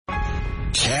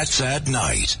Cats at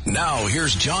Night. Now,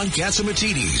 here's John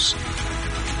Catsimatidis.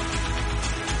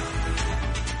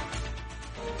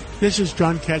 This is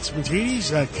John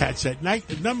Catsimatidis, Cats at Night,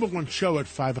 the number one show at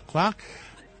 5 o'clock.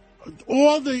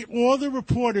 All the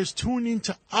reporters tune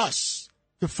into us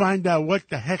to find out what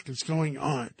the heck is going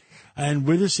on. And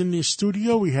with us in the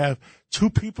studio, we have two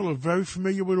people who are very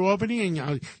familiar with Albany,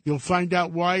 and you'll find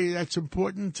out why that's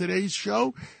important in today's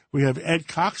show. We have Ed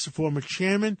Cox, the former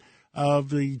chairman of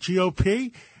the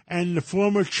GOP, and the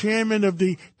former chairman of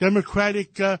the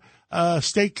Democratic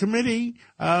State Committee.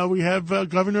 We have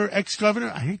ex-governor,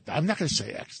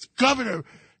 Governor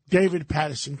David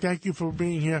Paterson. Thank you for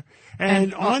being here.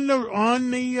 And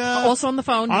also on the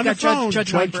phone,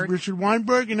 Judge Weinberg. Richard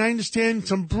Weinberg, and I understand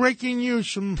some breaking news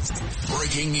from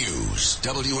Breaking News,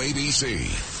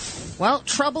 WABC. Well,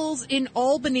 troubles in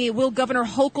Albany. Will Governor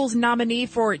Hochul's nominee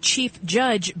for chief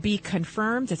judge be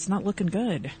confirmed? It's not looking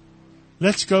good.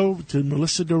 Let's go to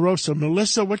Melissa DeRosa.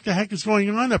 Melissa, what the heck is going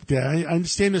on up there? I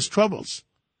understand there's troubles.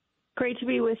 Great to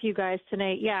be with you guys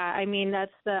tonight. Yeah, I mean,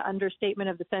 that's the understatement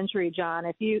of the century, John.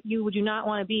 If you do not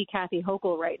want to be Kathy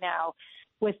Hochul right now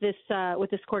with this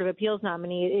Court of Appeals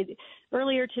nominee.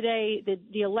 Earlier today,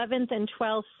 the 11th and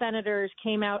 12th senators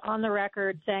came out on the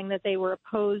record saying that they were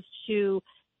opposed to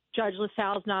Judge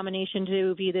LaSalle's nomination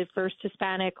to be the first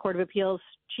Hispanic Court of Appeals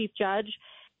chief judge.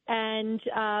 And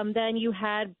then you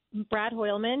had Brad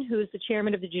Hoylman, who's the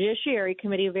chairman of the Judiciary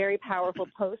Committee, a very powerful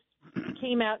post,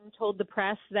 came out and told the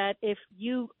press that if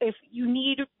you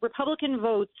need Republican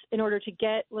votes in order to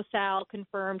get LaSalle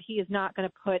confirmed, he is not going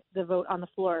to put the vote on the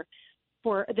floor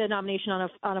for the nomination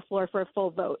on a floor for a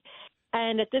full vote.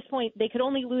 And at this point, they could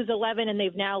only lose 11, and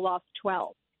they've now lost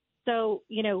 12. So,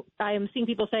 I am seeing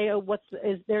people say,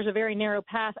 there's a very narrow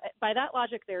path. By that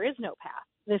logic, there is no path.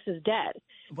 This is dead.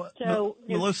 But, so,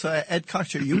 Melissa, Ed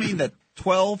Cox, you mean that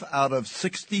 12 out of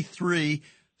 63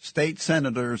 state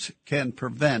senators can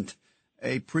prevent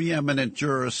a preeminent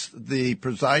jurist, the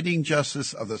presiding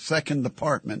justice of the Second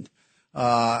Department,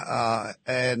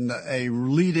 and a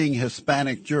leading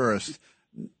Hispanic jurist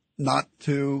not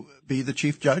to be the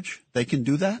chief judge? They can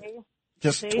do that?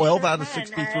 Just 12 out of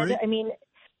 63? I mean,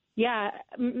 yeah,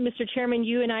 Mr. Chairman,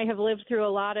 you and I have lived through a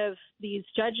lot of these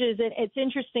judges. And it's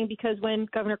interesting because when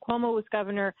Governor Cuomo was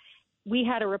governor, we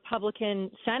had a Republican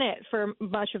Senate for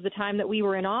much of the time that we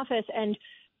were in office. And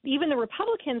even the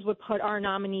Republicans would put our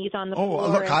nominees on the floor. Oh,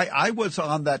 look, I was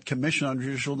on that commission on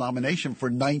judicial nomination for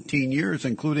 19 years,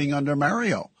 including under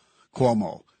Mario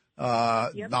Cuomo,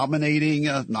 nominating,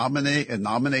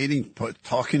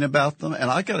 talking about them.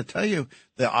 And I got to tell you,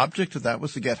 the object of that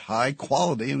was to get high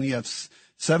quality. And we have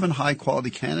 7 high quality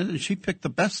candidates, and she picked the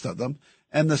best of them.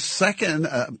 And the second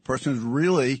person who's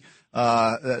really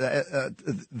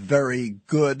very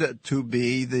good to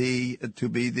be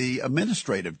the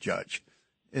administrative judge.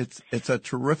 It's a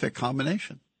terrific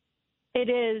combination. It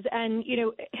is. And,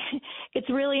 it's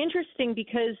really interesting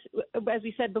because, as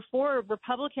we said before,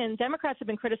 Democrats have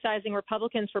been criticizing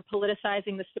Republicans for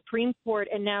politicizing the Supreme Court.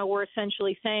 And now we're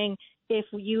essentially saying if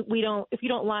you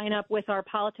don't line up with our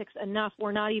politics enough,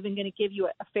 we're not even going to give you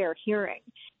a fair hearing.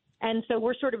 And so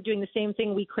we're sort of doing the same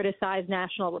thing we criticize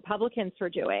national Republicans for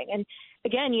doing. And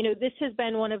again, this has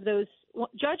been one of those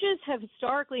judges have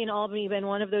historically in Albany been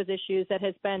one of those issues that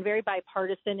has been very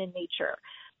bipartisan in nature.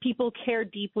 People care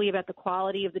deeply about the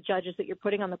quality of the judges that you're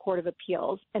putting on the Court of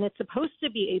Appeals, and it's supposed to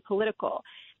be apolitical.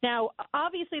 Now,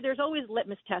 obviously, there's always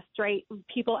litmus tests, right?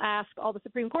 People ask all the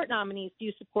Supreme Court nominees,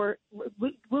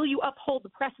 will you uphold the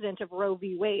precedent of Roe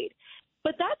v. Wade?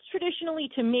 But that's traditionally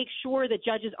to make sure that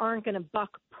judges aren't going to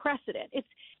buck precedent.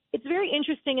 It's very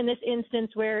interesting in this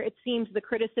instance where it seems the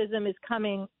criticism is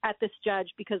coming at this judge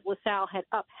because LaSalle had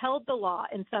upheld the law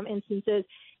in some instances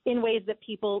in ways that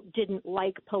people didn't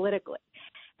like politically.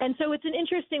 And so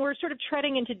we're sort of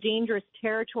treading into dangerous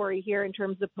territory here in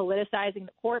terms of politicizing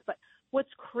the court. But what's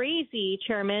crazy,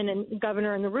 Chairman and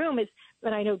Governor in the room is,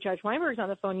 and I know Judge Weinberg's on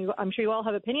the phone, I'm sure you all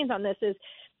have opinions on this, is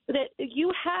that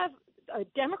you have a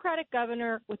Democratic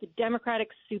governor with a Democratic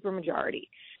supermajority.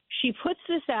 She puts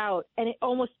this out and it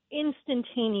almost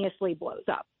instantaneously blows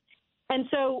up. And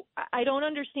so I don't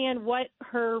understand what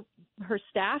her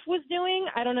staff was doing.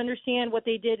 I don't understand what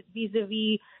they did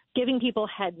vis-a-vis giving people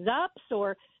heads ups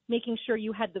or making sure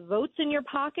you had the votes in your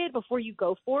pocket before you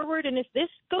go forward. And if this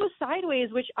goes sideways,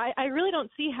 which I really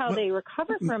don't see how they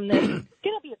recover from this, it's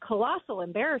going to be a colossal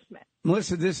embarrassment.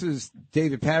 Melissa, this is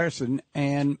David Patterson,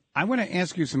 and I want to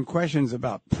ask you some questions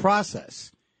about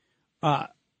process.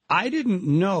 I didn't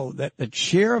know that the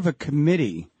chair of a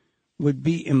committee would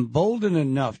be emboldened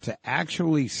enough to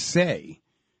actually say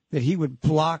that he would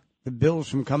block the bills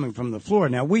from coming from the floor.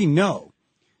 Now, we know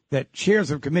that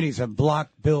chairs of committees have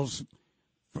blocked bills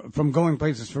from going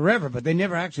places forever, but they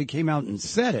never actually came out and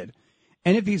said it.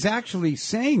 And if he's actually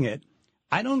saying it,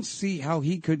 I don't see how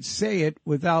he could say it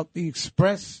without the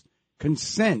express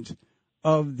consent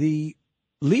of the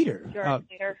leader,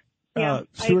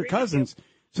 Stuart Cousins.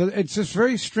 So it's just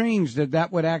very strange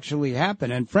that would actually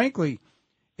happen. And frankly,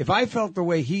 if I felt the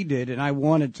way he did and I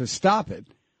wanted to stop it,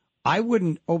 I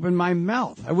wouldn't open my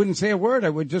mouth. I wouldn't say a word. I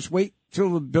would just wait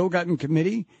till the bill got in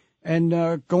committee and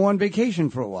go on vacation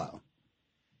for a while.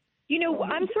 You know,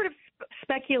 I'm sort of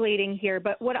speculating here,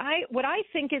 but what I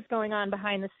think is going on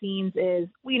behind the scenes is,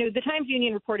 you know, the Times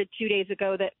Union reported 2 days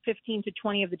ago that 15 to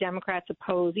 20 of the Democrats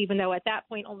oppose, even though at that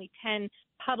point only 10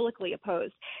 publicly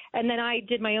opposed. And then I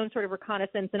did my own sort of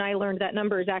reconnaissance, and I learned that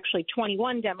number is actually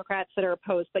 21 Democrats that are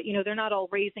opposed. But, you know, they're not all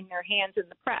raising their hands in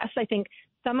the press. I think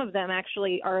some of them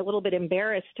actually are a little bit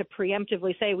embarrassed to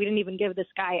preemptively say, we didn't even give this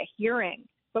guy a hearing,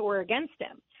 but we're against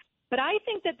him. But I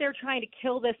think that they're trying to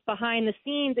kill this behind the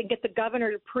scenes and get the governor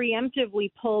to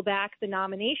preemptively pull back the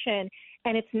nomination,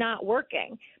 and it's not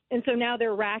working. And so now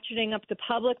they're ratcheting up the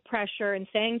public pressure and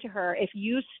saying to her, if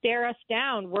you stare us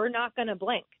down, we're not going to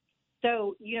blink.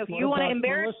 So, you know, if you want to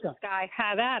embarrass this guy,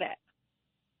 have at it.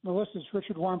 Melissa, it's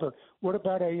Richard Weinberg. What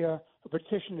about a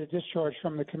petition to discharge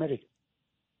from the committee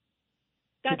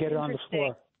to get it on the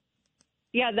floor?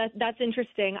 Yeah, that's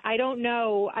interesting. I don't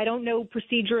know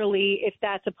procedurally if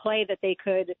that's a play that they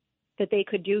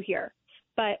could do here.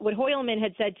 But what Hoylman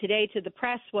had said today to the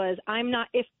press was,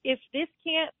 if this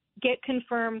can't get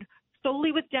confirmed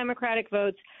solely with Democratic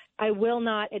votes, I will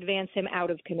not advance him out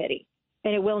of committee,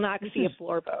 and it will not see a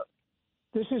floor vote.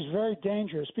 This is very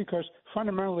dangerous because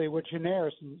fundamentally what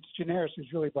Gianaris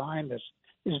is really behind this,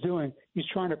 is doing, he's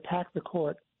trying to pack the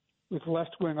court with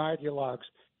left-wing ideologues,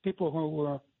 people who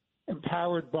were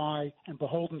empowered by and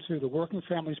beholden to the Working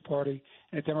Families Party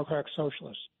and the Democratic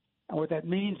Socialists. And what that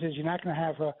means is you're not going to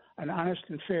have an honest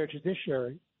and fair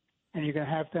judiciary, and you're going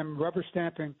to have them rubber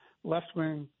stamping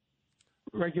left-wing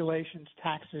regulations,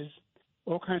 taxes,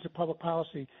 all kinds of public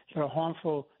policy that are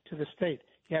harmful to the state.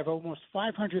 You have almost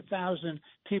 500,000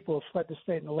 people have fled the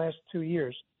state in the last 2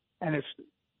 years. And if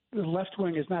the left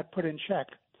wing is not put in check,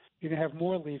 you're going to have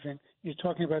more leaving. You're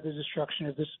talking about the destruction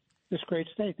of this great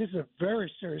state. This is a very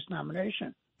serious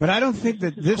nomination. But I don't think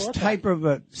that this type of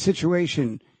a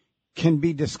situation can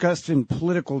be discussed in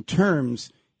political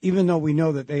terms, even though we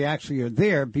know that they actually are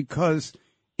there, because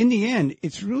in the end,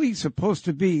 it's really supposed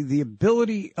to be the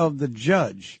ability of the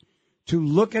judge to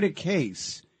look at a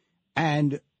case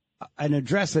and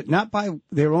address it not by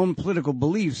their own political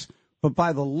beliefs, but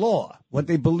by the law, what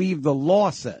they believe the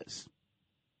law says.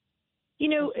 You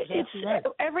know, it's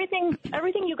everything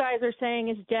you guys are saying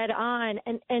is dead on.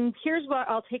 And here's what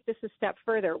I'll take this a step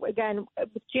further. Again,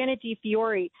 with Janet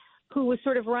DeFiore, who was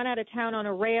sort of run out of town on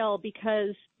a rail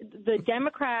because the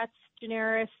Democrats,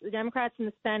 Gianaris, the Democrats in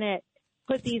the Senate,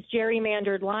 put these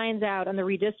gerrymandered lines out on the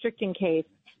redistricting case.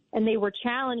 And they were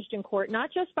challenged in court,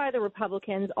 not just by the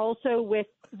Republicans, also with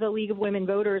the League of Women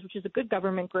Voters, which is a good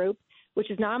government group, which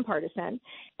is nonpartisan.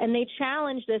 And they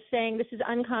challenged this, saying this is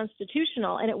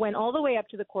unconstitutional. And it went all the way up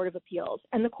to the Court of Appeals.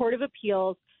 And the Court of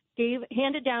Appeals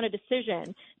handed down a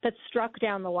decision that struck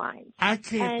down the lines. I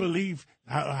can't believe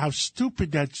how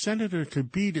stupid that senator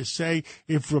could be to say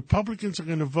if Republicans are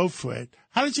going to vote for it.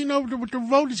 How does he know what the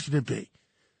vote is going to be?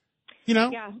 You know?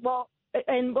 Yeah, well,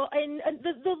 and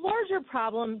the larger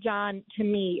problem, John, to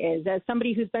me is, as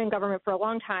somebody who's been in government for a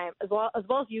long time, as well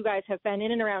as you guys have been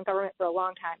in and around government for a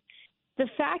long time, the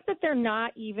fact that they're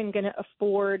not even going to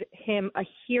afford him a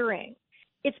hearing,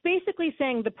 it's basically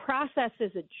saying the process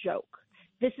is a joke.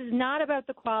 This is not about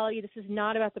the quality. This is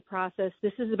not about the process.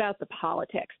 This is about the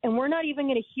politics. And we're not even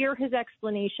going to hear his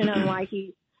explanation on why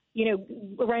he,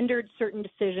 rendered certain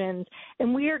decisions.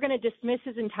 And we are going to dismiss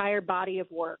his entire body of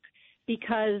work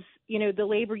because, the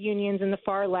labor unions and the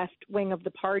far left wing of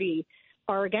the party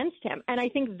are against him. And I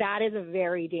think that is a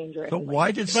very dangerous So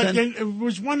why did But it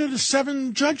was one of the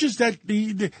 7 judges that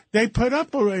they put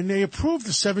up, and they approved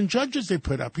the 7 judges they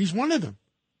put up. He's one of them.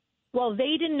 Well,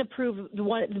 they didn't approve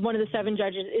one of the 7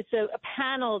 judges. It's a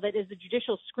panel that is a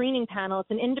judicial screening panel.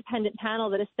 It's an independent panel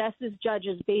that assesses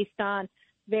judges based on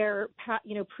their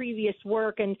previous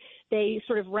work, and they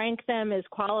sort of rank them as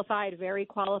qualified, very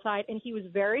qualified. And he was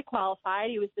very qualified.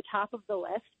 He was the top of the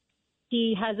list.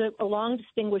 He has a long,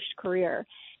 distinguished career.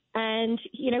 And,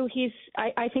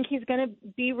 I think he's going to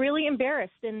be really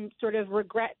embarrassed and sort of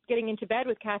regret getting into bed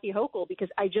with Kathy Hochul, because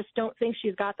I just don't think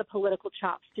she's got the political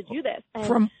chops to do this.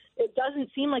 And it doesn't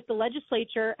seem like the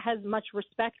legislature has much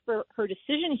respect for her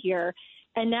decision here.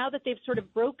 And now that they've sort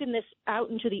of broken this out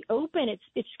into the open,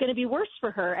 it's going to be worse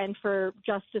for her and for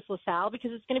Justice LaSalle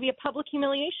because it's going to be a public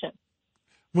humiliation.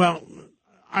 Well,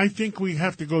 I think we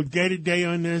have to go day to day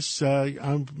on this.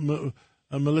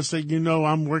 Melissa, you know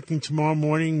I'm working tomorrow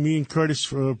morning, me and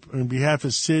Curtis, on behalf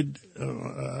of Sid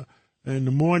in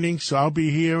the morning. So I'll be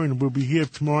here, and we'll be here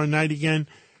tomorrow night again.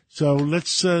 So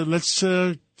let's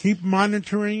keep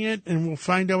monitoring it, and we'll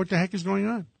find out what the heck is going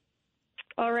on.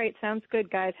 All right. Sounds good,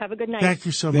 guys. Have a good night. Thank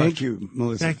you so much. Thank you,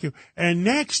 Melissa. Thank you. And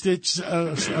next, it's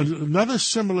another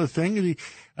similar thing.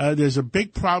 There's a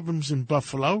big problems in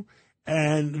Buffalo,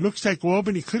 and it looks like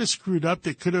Albany could have screwed up.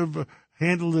 They could have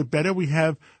handled it better. We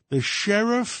have the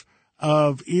sheriff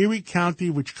of Erie County,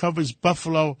 which covers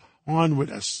Buffalo, on with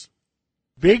us.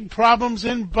 Big problems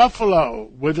in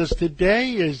Buffalo. With us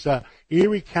today is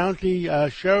Erie County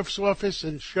Sheriff's Office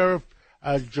and Sheriff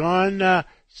John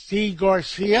C.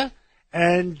 Garcia.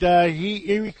 And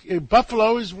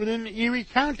Buffalo is within Erie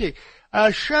County.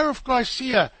 Sheriff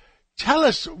Garcia, tell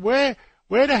us where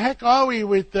the heck are we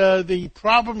with the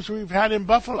problems we've had in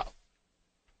Buffalo?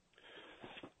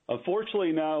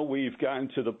 Unfortunately, now we've gotten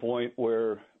to the point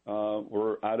where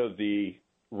we're out of the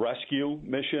rescue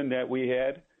mission that we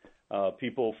had.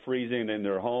 People freezing in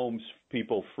their homes,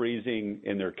 people freezing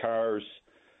in their cars,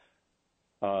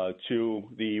 to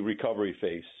the recovery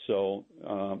phase. So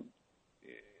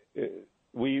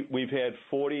we've had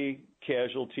 40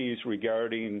 casualties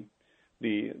regarding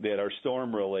that are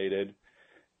storm related,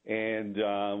 and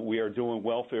we are doing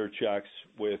welfare checks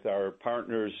with our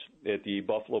partners at the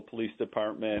Buffalo Police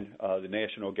Department. The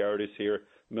National Guard is here,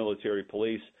 military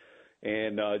police,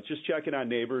 and just checking on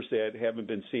neighbors that haven't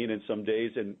been seen in some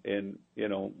days. And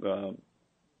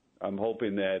I'm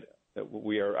hoping that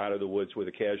we are out of the woods with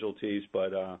the casualties,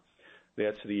 but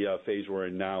that's the phase we're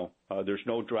in now. There's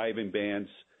no driving bans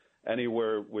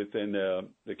anywhere within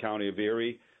the county of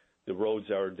Erie. The roads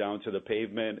are down to the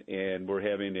pavement, and we're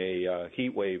having a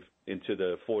heat wave into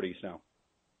the 40s now.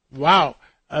 Wow.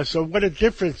 So what a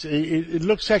difference. It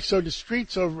looks like the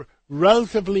streets are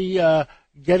relatively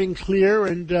getting clear,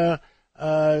 and the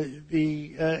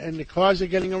cars are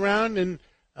getting around. And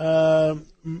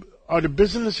are the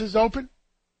businesses open?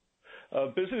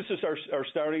 Businesses are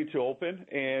starting to open,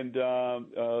 and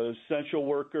essential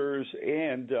workers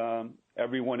and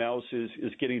everyone else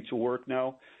is getting to work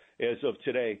now as of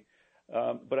today.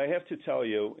 But I have to tell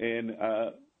you, and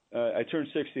I turned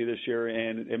 60 this year,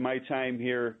 and in my time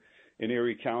here in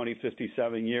Erie County,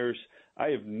 57 years, I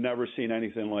have never seen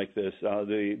anything like this.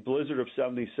 The blizzard of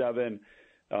 77,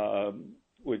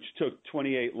 which took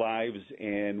 28 lives,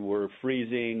 and were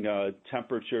freezing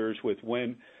temperatures with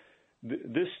wind.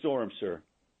 This storm, sir,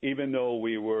 even though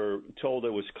we were told it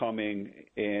was coming,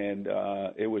 and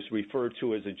it was referred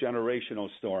to as a generational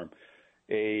storm,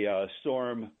 a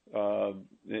storm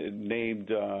named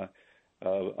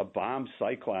a bomb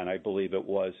cyclone, I believe it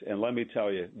was. And let me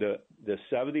tell you, the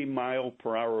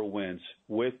 70-mile-per-hour winds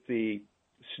with the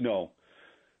snow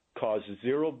caused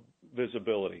zero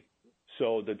visibility.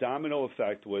 So the domino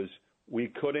effect was we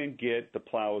couldn't get the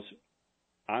plows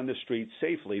on the street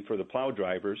safely for the plow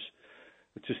drivers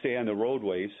to stay on the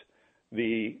roadways.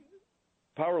 The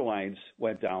power lines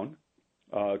went down,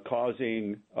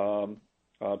 causing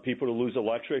people to lose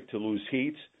electric, to lose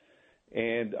heat,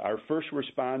 and our first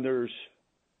responders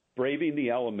braving the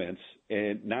elements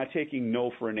and not taking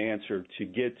no for an answer to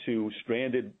get to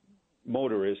stranded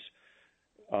motorists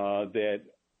that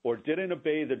or didn't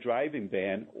obey the driving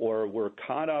ban or were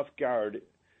caught off guard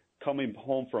coming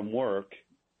home from work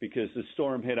because the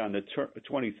storm hit on the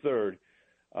 23rd,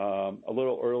 a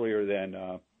little earlier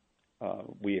than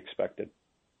we expected.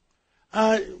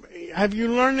 Have you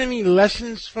learned any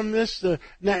lessons from this?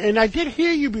 Now, and I did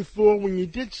hear you before when you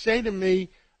did say to me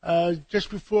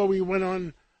just before we went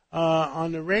on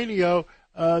the radio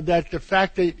that the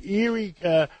fact that Erie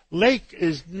Lake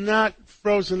is not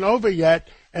frozen over yet,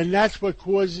 and that's what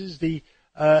causes the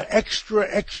extra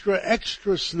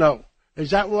snow.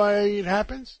 Is that why it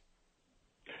happens?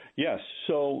 Yes.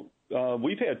 So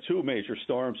we've had two major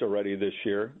storms already this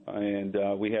year,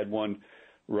 and we had one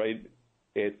right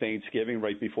at Thanksgiving,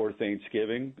 right before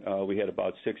Thanksgiving. We had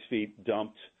about 6 feet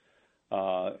dumped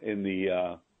in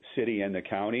the city and the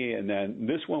county, and then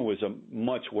this one was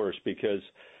much worse because,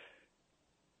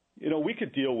 we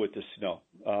could deal with the snow.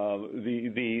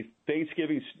 The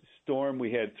Thanksgiving storm,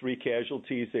 we had 3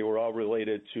 casualties. They were all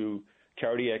related to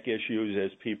cardiac issues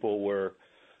as people were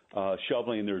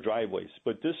shoveling their driveways.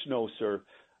 But this snow, sir,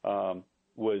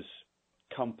 was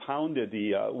compounded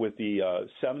with the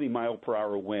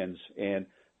 70-mile-per-hour winds, and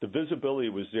the visibility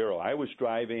was zero. I was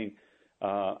driving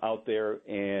out there,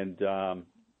 and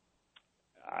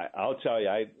I'll tell you,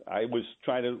 I was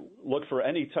trying to look for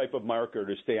any type of marker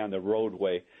to stay on the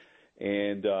roadway,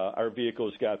 and our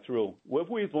vehicles got through. What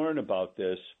we've learned about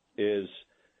this is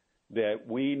that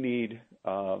we need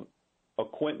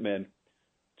equipment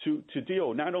to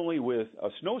deal not only with a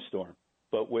snowstorm,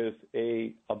 but with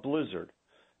a blizzard.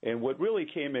 And what really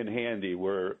came in handy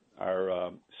were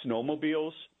our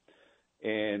snowmobiles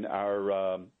and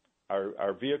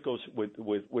our vehicles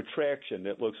with traction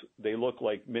they look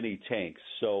like mini tanks.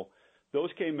 So those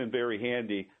came in very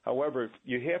handy. However,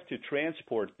 you have to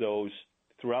transport those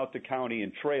throughout the county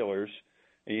in trailers,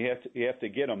 and you have to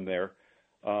get them there.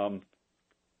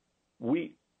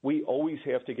 We always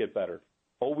have to get better.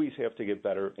 Always have to get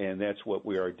better, and that's what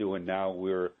we are doing now.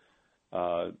 We're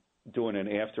doing an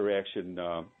after-action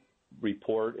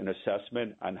report and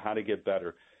assessment on how to get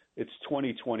better. It's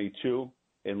 2022,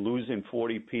 and losing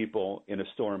 40 people in a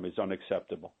storm is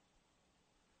unacceptable.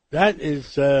 That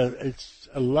is, it's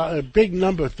a big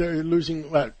number. They're losing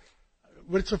what?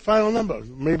 What's the final number?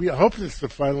 Maybe I hope it's the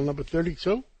final number.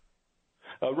 32.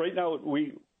 Right now,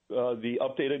 the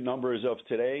updated number as of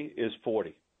today is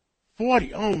 40.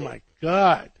 40. Oh my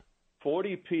God.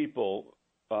 40 people.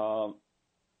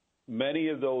 Many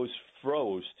of those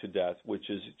froze to death, which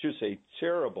is just a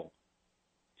terrible,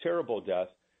 terrible death.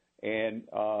 And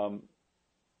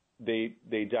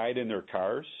they died in their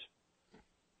cars.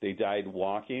 They died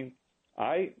walking.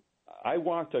 I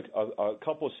walked a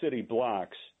couple of city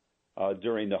blocks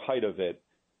during the height of it,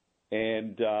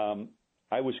 and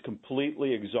I was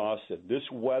completely exhausted. This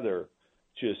weather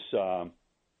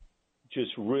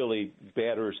just really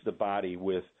batters the body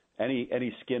with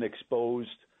any skin exposed,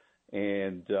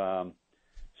 and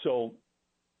so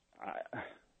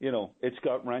it's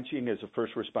gut wrenching as a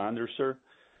first responder, sir.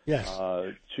 Yes.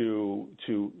 To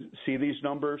see these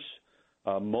numbers,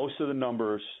 most of the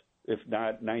numbers, if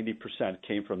not 90%,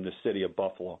 came from the city of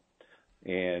Buffalo,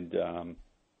 and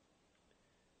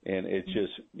it's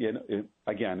just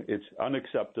again, it's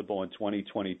unacceptable in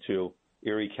 2022,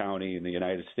 Erie County in the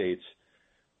United States,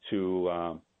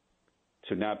 to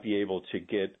not be able to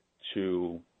get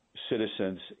to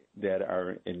citizens that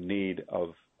are in need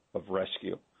of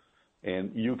rescue.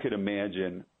 And you could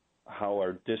imagine how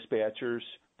our dispatchers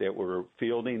that were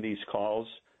fielding these calls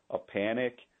of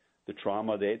panic, the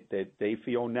trauma that they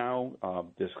feel now,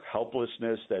 this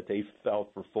helplessness that they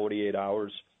felt for 48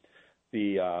 hours,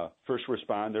 the first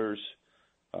responders,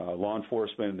 law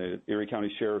enforcement, the Erie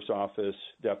County Sheriff's Office,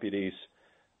 deputies,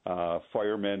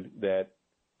 firemen, that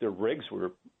their rigs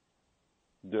were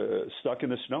stuck in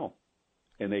the snow,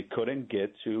 and they couldn't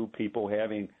get to people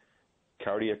having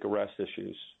cardiac arrest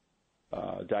issues,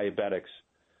 diabetics.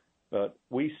 But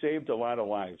we saved a lot of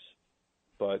lives.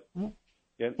 But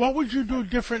what would you do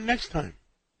different next time?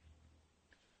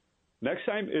 Next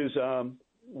time is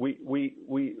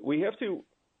we have to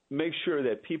make sure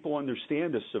that people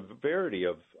understand the severity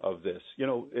of this.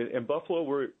 In Buffalo,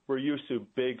 we're used to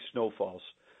big snowfalls.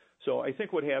 So I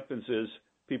think what happens is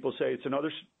people say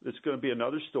it's going to be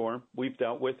another storm. We've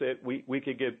dealt with it. We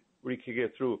could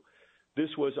get through. This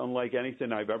was unlike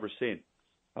anything I've ever seen.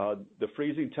 The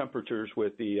freezing temperatures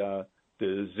with the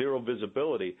zero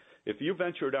visibility. If you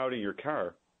ventured out in your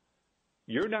car,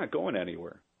 you're not going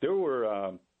anywhere. There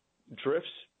were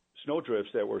snow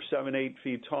drifts that were 7-8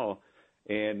 feet tall,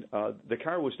 and the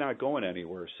car was not going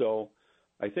anywhere. So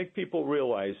I think people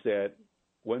realize that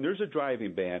when there's a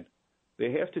driving ban,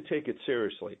 they have to take it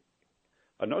seriously.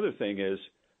 Another thing is,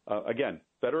 again,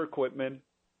 better equipment,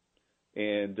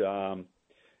 and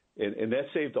that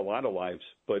saved a lot of lives.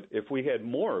 But if we had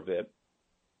more of it,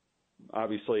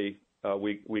 obviously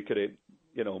we could have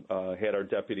had our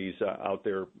deputies out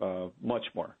there much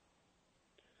more.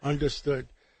 Understood.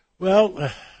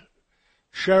 Well,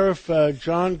 Sheriff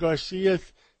John Garcia,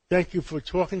 thank you for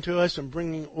talking to us and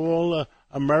bringing all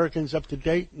Americans up to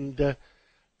date. And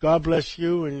God bless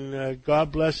you, and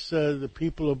God bless the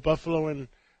people of Buffalo. And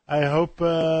I hope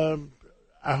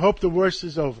the worst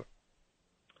is over.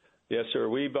 Yes, sir.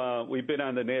 We've been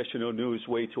on the national news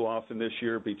way too often this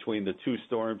year between the two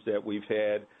storms that we've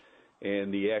had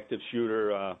and the active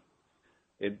shooter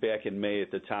back in May at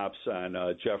the Tops on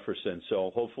Jefferson.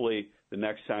 So hopefully the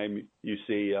next time you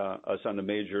see us on the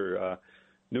major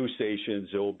news stations,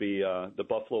 it will be the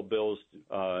Buffalo Bills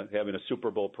having a Super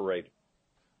Bowl parade.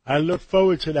 I look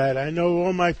forward to that. I know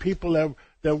all my people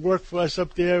that work for us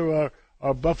up there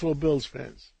are Buffalo Bills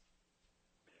fans.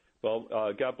 Well,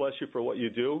 God bless you for what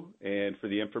you do and for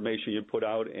the information you put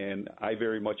out, and I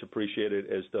very much appreciate it,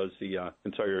 as does the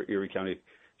entire Erie County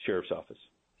Sheriff's Office.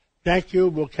 Thank you.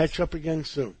 We'll catch up again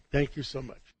soon. Thank you so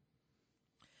much.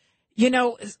 You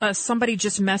know, somebody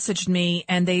just messaged me,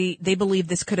 and they believe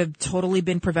this could have totally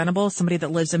been preventable. Somebody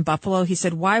that lives in Buffalo. He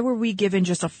said, why were we given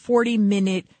just a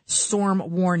 40-minute storm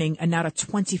warning and not a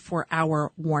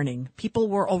 24-hour warning? People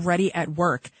were already at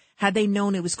work. Had they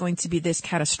known it was going to be this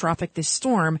catastrophic, this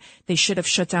storm, they should have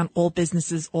shut down all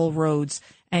businesses, all roads,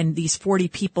 and these 40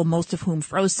 people, most of whom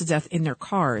froze to death in their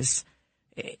cars.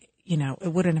 You know,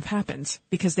 it wouldn't have happened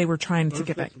because they were trying to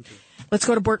get back. Let's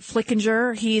go to Bert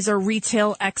Flickinger. He's a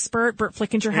retail expert. Bert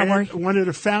Flickinger, how are you? One of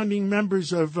the founding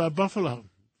members of Buffalo.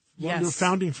 Yes. One of the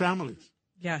founding families.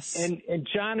 Yes. And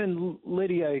John and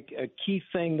Lydia, a key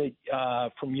thing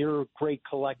that from your great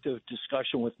collective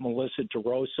discussion with Melissa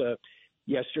DeRosa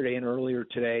yesterday and earlier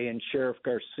today, and Sheriff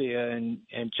Garcia and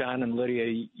John and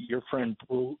Lydia, your friend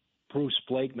Bruce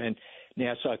Blakeman,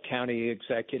 Nassau County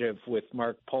Executive with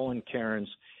Mark Poloncarz,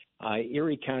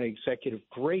 Erie County Executive,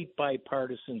 great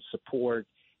bipartisan support.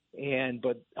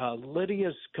 But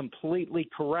Lydia's completely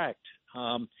correct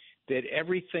that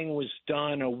everything was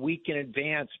done a week in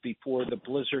advance before the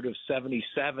blizzard of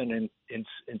 77, and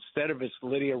instead of, as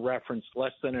Lydia referenced,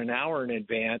 less than an hour in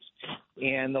advance,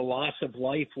 and the loss of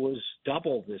life was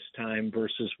double this time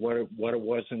versus what it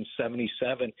was in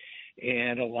 77.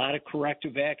 And a lot of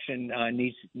corrective action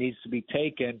needs to be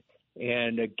taken.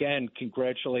 And again,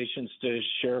 congratulations to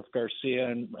Sheriff Garcia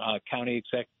and County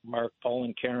Exec Mark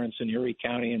Poloncarz in Erie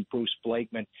County and Bruce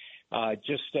Blakeman.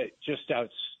 Just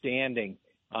outstanding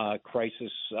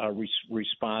crisis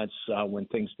response when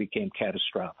things became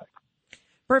catastrophic.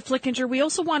 Bert Flickinger, we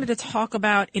also wanted to talk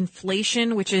about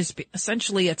inflation, which is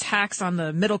essentially a tax on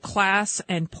the middle class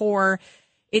and poor.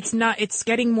 It's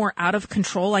getting more out of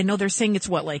control. I know they're saying it's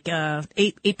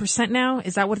 8% now.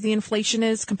 Is that what the inflation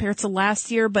is compared to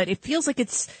last year? But it feels like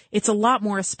it's a lot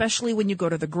more, especially when you go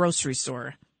to the grocery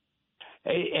store.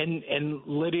 Hey, and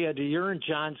Lydia, to your and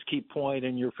John's key point,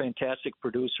 and your fantastic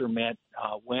producer, Matt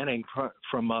Wenning,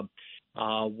 from a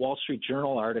Wall Street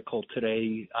Journal article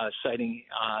today citing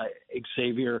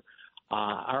Xavier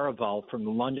Araval from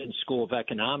the London School of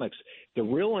Economics, the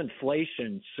real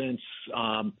inflation since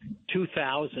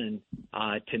 2000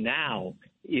 to now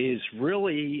is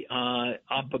really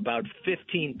up about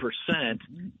 15%.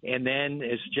 And then,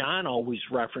 as John always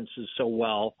references so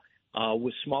well,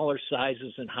 with smaller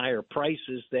sizes and higher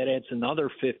prices, that adds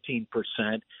another 15%.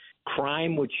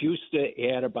 Crime, which used to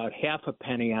add about half a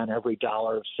penny on every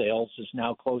dollar of sales, is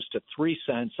now close to 3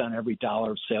 cents on every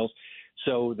dollar of sales.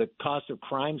 So the cost of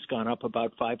crime's gone up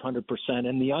about 500%.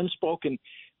 And the unspoken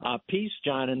piece,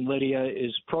 John and Lydia,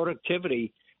 is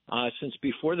productivity since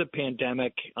before the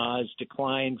pandemic has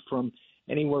declined from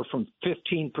anywhere from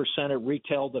 15% at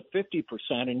retail to 50%.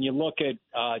 And you look at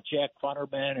Jack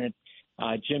Futterman and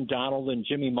Jim Donald and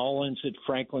Jimmy Mullins at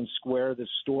Franklin Square, the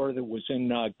store that was in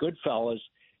Goodfellas,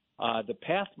 the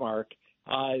Pathmark.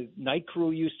 Night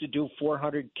Crew used to do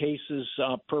 400 cases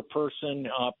per person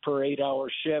per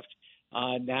 8-hour shift.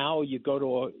 Now you go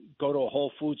to a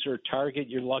Whole Foods or Target,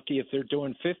 you're lucky if they're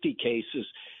doing 50 cases.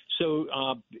 So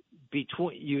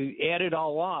between you add it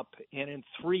all up, and in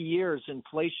 3 years,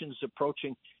 inflation's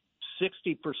approaching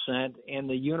 60%, and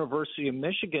the University of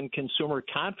Michigan consumer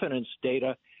confidence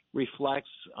data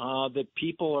reflects that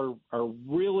people are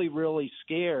really, really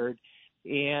scared,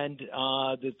 and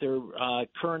that their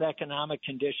current economic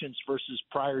conditions versus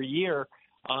prior year,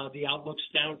 the outlook's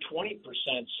down 20%.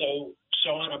 So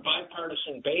on a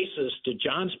bipartisan basis, to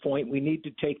John's point, we need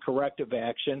to take corrective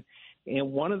action.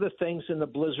 And one of the things in the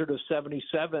blizzard of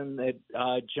 77 that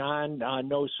John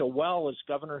knows so well is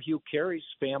Governor Hugh Carey's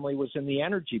family was in the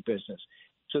energy business.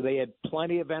 So they had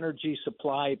plenty of energy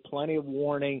supply, plenty of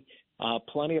warning,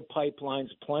 plenty of pipelines,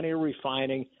 plenty of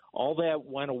refining. All that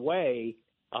went away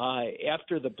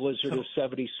after the blizzard of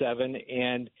 77,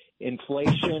 and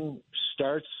inflation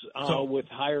starts with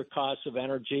higher costs of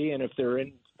energy. And if they're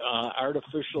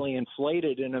artificially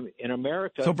inflated in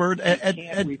America, so Bert, it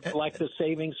can't reflect the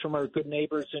savings from our good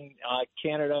neighbors in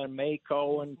Canada and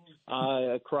Mexico and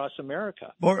across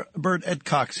America. Bert, Ed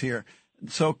Cox here.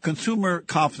 So consumer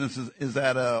confidence is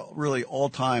at a really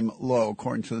all-time low,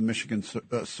 according to the Michigan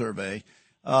survey.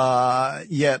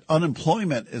 Yet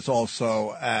unemployment is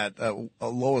also at a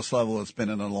lowest level it's been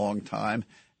in a long time.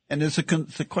 And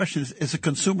the question is the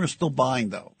consumer still buying,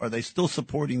 though? Are they still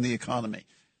supporting the economy?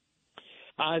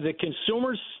 The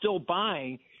consumer's still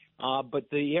buying,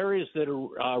 but the areas that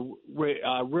are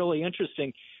really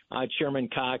interesting, Chairman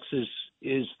Cox,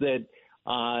 is that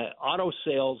auto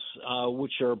sales,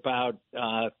 which are about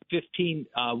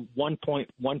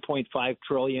 1.5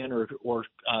 trillion or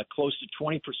close to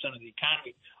 20% of the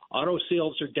economy. Auto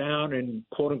sales are down in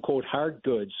quote unquote hard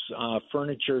goods,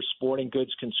 furniture, sporting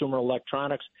goods, consumer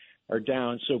electronics. are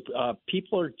down. So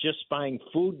people are just buying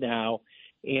food now.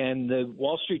 And the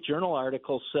Wall Street Journal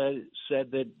article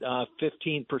said that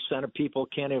 15% of people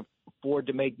can't afford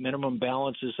to make minimum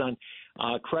balances on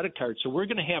credit cards. So we're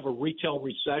going to have a retail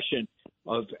recession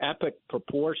of epic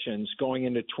proportions going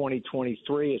into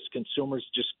 2023 as consumers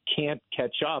just can't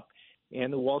catch up.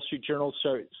 And the Wall Street Journal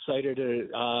cited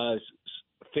a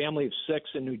family of 6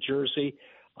 in New Jersey,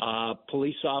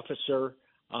 police officer,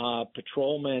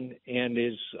 patrolman, and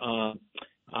his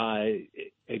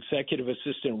executive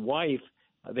assistant wife.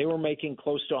 They were making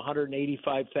close to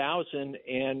 $185,000,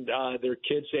 and their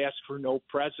kids asked for no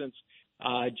presents,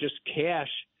 just cash,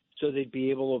 so they'd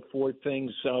be able to afford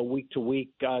things week to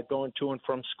week going to and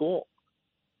from school.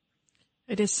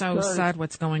 It is so sad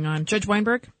what's going on. Judge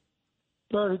Weinberg?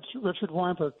 Bert, it's Richard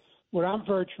Weinberg. What I'm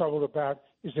very troubled about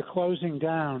is the closing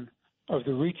down of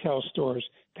the retail stores.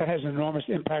 That has an enormous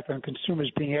impact on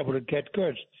consumers being able to get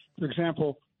goods. For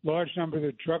example, large number of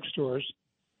the drugstores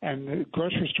and the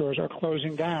grocery stores are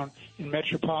closing down in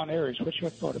metropolitan areas. What's your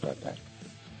thought about that?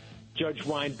 Judge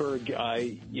Weinberg,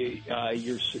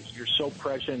 you're so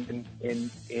present in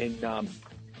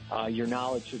your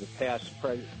knowledge of the past,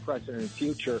 present, and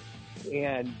future.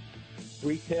 And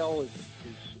retail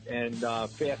and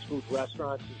fast food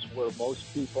restaurants is where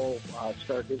most people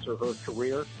start his or her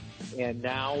career. And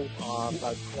now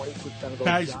about 20% of those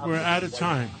guys, jobs we're out of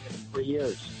time. In 3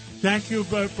 years. Thank you,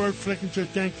 Bert Flickinger.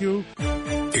 Thank you.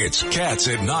 It's Cats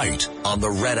at Night on the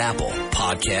Red Apple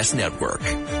Podcast Network.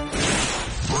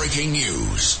 Breaking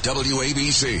news,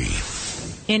 WABC.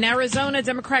 In Arizona,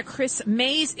 Democrat Chris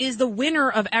Mays is the winner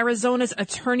of Arizona's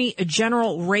Attorney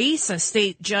General race. A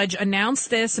state judge announced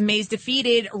this. Mays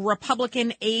defeated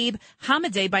Republican Abe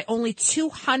Hamadeh by only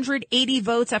 280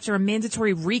 votes after a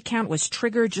mandatory recount was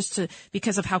triggered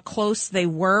because of how close they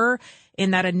were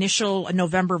in that initial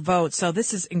November vote. So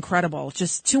this is incredible.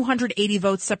 Just 280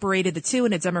 votes separated the two,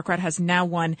 and a Democrat has now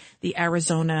won the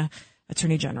Arizona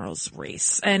Attorney General's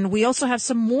race. And we also have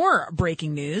some more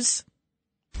breaking news.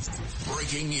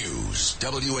 Breaking news,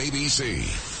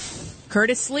 WABC.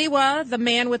 Curtis Sliwa, the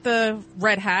man with the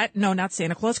red hat. No, not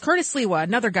Santa Claus. Curtis Sliwa,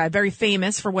 another guy very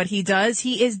famous for what he does.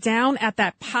 He is down at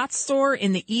that pot store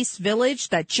in the East Village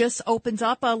that just opened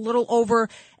up a little over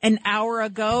an hour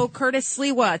ago. Curtis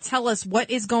Sliwa, tell us what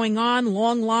is going on.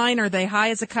 Long line. Are they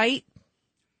high as a kite?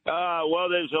 Well,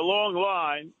 there's a long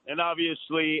line, and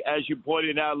obviously, as you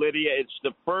pointed out, Lydia, it's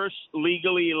the first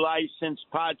legally licensed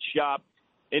pot shop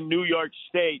in New York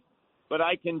State. But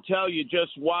I can tell you,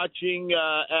 just watching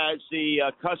as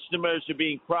the customers are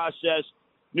being processed,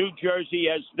 New Jersey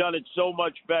has done it so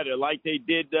much better. Like they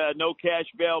did no cash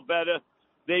bail better,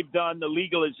 they've done the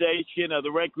legalization of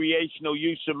the recreational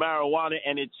use of marijuana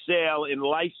and its sale in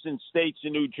licensed states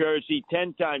in New Jersey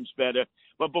 10 times better.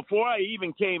 But before I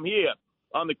even came here,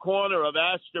 on the corner of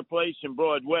Astor Place and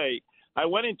Broadway, I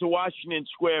went into Washington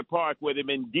Square Park where they've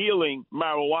been dealing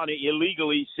marijuana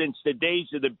illegally since the days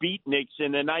of the beatniks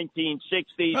in the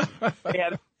 1960s.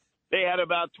 They had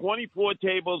about 24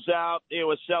 tables out. They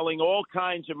were selling all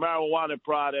kinds of marijuana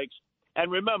products. And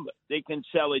remember, they can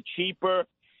sell it cheaper.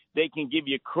 They can give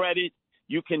you credit.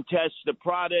 You can test the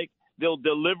product. They'll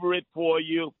deliver it for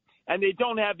you. And they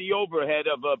don't have the overhead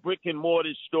of a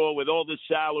brick-and-mortar store with all the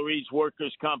salaries,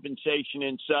 workers' compensation,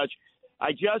 and such.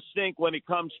 I just think when it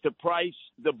comes to price,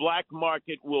 the black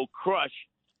market will crush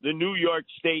the New York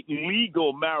State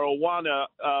legal marijuana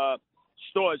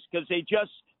stores because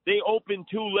they open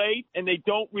too late and they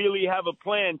don't really have a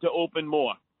plan to open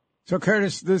more. So,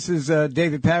 Curtis, this is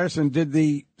David Patterson. Did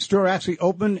the store actually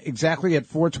open exactly at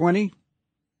 4:20?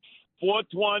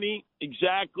 4:20,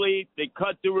 exactly. They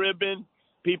cut the ribbon.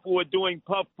 People were doing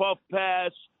puff, puff,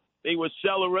 pass. They were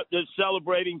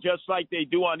celebrating just like they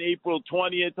do on April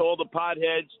 20th, all the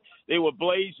potheads. They were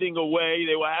blazing away.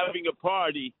 They were having a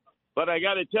party. But I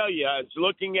got to tell you, I was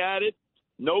looking at it,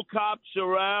 no cops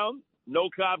around, no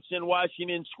cops in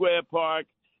Washington Square Park.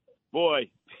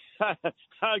 Boy,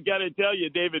 I got to tell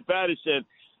you, David Patterson,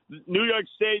 New York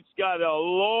State's got a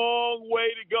long way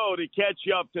to go to catch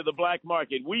up to the black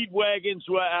market. Weed wagons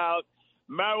were out.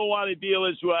 Marijuana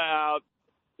dealers were out.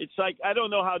 It's like, I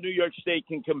don't know how New York State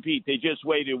can compete. They just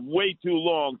waited way too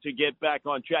long to get back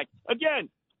on track. Again,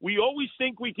 we always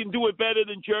think we can do it better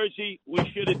than Jersey. We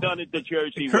should have done it the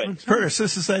Jersey way. Curtis,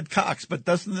 this is Ed Cox, but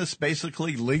doesn't this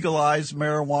basically legalize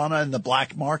marijuana in the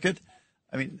black market?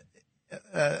 I mean,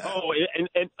 Ed,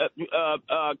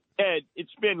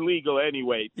 it's been legal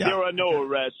anyway. Yeah, there are no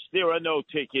arrests. There are no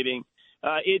ticketing.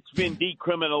 It's been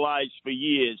decriminalized for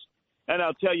years. And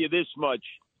I'll tell you this much.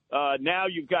 Now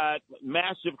you've got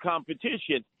massive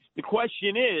competition. The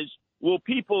question is, will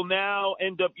people now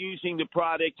end up using the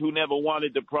product who never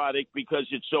wanted the product because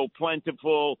it's so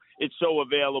plentiful, it's so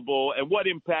available, and what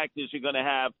impact is it going to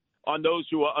have on those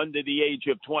who are under the age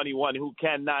of 21 who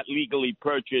cannot legally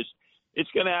purchase? It's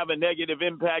going to have a negative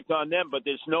impact on them, but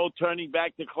there's no turning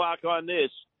back the clock on this.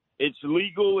 It's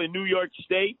legal in New York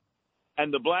State,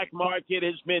 and the black market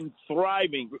has been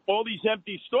thriving. All these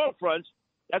empty storefronts,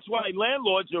 that's why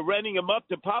landlords are renting them up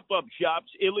to pop-up shops,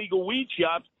 illegal weed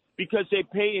shops, because they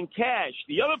pay in cash.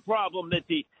 The other problem that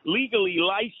the legally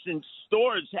licensed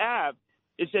stores have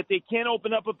is that they can't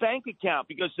open up a bank account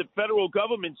because the federal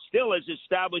government still has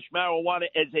established marijuana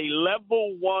as a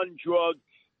level 1 drug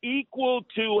equal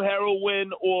to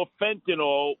heroin or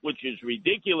fentanyl, which is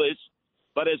ridiculous.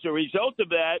 But as a result of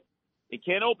that, they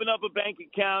can't open up a bank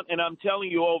account. And I'm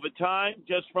telling you, over time,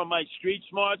 just from my street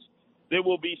smarts, there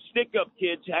will be stick-up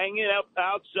kids hanging up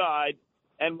outside.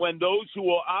 And when those who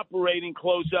are operating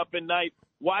close up at night,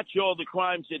 watch all the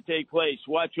crimes that take place.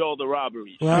 Watch all the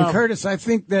robberies. Wow. And Curtis, I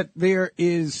think that there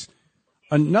is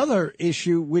another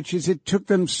issue, which is it took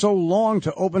them so long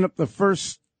to open up the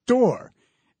first store.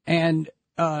 And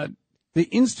the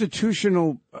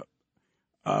institutional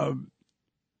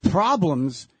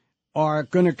problems are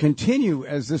going to continue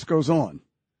as this goes on.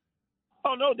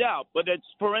 Oh, no doubt. But it's,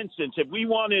 for instance, if we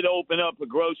wanted to open up a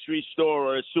grocery store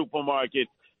or a supermarket,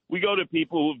 we go to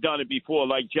people who've done it before,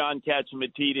 like John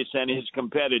Catsimatidis and his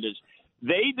competitors.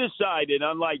 They decided,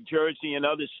 unlike Jersey and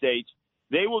other states,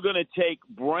 they were going to take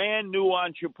brand new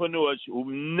entrepreneurs who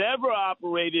never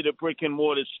operated a brick and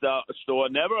mortar store,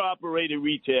 never operated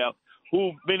retail,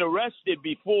 who've been arrested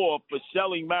before for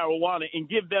selling marijuana, and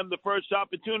give them the first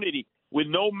opportunity with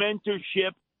no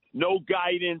mentorship, no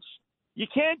guidance. You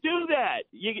can't do that.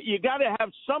 You got to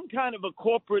have some kind of a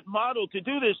corporate model to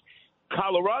do this.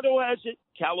 Colorado has it.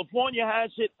 California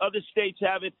has it. Other states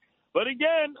have it. But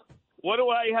again, what do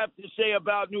I have to say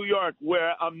about New York?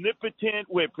 We're omnipotent.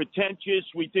 We're pretentious.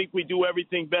 We think we do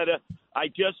everything better. I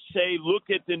just say, look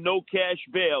at the no cash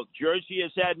bail. Jersey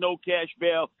has had no cash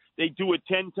bail. They do it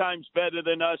 10 times better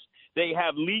than us. They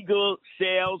have legal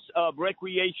sales of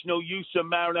recreational use of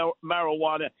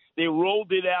marijuana. They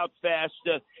rolled it out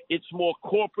faster. It's more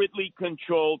corporately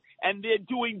controlled, and they're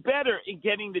doing better in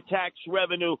getting the tax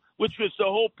revenue, which was the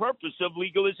whole purpose of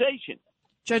legalization.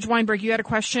 Judge Weinberg, you had a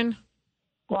question?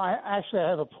 Well, I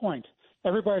have a point.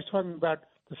 Everybody's talking about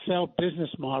the failed business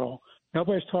model.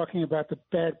 Nobody's talking about the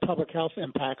bad public health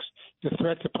impacts, the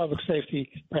threat to public safety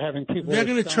by having people. They're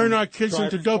going to turn our kids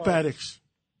into dope addicts.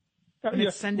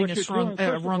 It's sending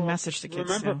a wrong message to kids.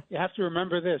 Remember, you have to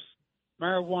remember this.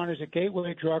 Marijuana is a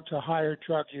gateway drug to higher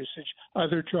drug usage,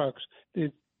 other drugs.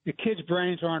 The kids'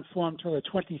 brains aren't formed until they're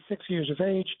 26 years of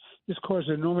age. This causes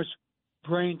enormous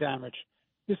brain damage.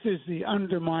 This is the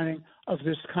undermining of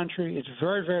this country. It's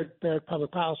very, very bad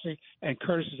public policy, and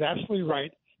Curtis is absolutely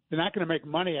right. They're not going to make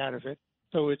money out of it,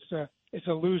 so it's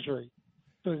illusory.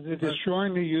 So they're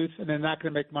destroying the youth, and they're not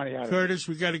going to make money out of it. Curtis,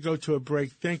 we got to go to a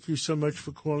break. Thank you so much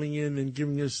for calling in and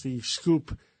giving us the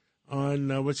scoop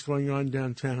on what's going on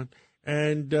downtown.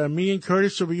 And me and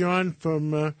Curtis will be on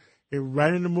from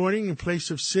right in the morning in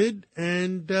place of Sid,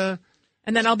 and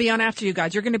then I'll be on after you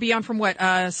guys. You're going to be on from what,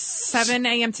 7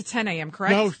 a.m. to 10 a.m.,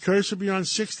 correct? No, Curtis will be on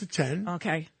 6 to 10.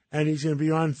 Okay. And he's going to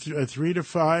be on 3 to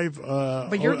 5.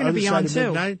 But you're going to be on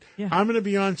too. Yeah. I'm going to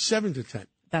be on 7 to 10.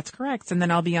 That's correct. And then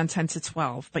I'll be on 10 to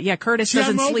 12. But yeah, Curtis I'm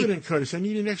doesn't older sleep. Than Curtis. I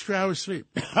need an extra hour's sleep.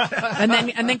 and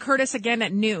then Curtis again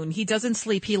at noon. He doesn't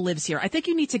sleep. He lives here. I think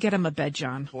you need to get him a bed,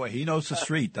 John. Boy, he knows the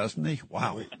street, doesn't he?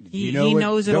 Wow. He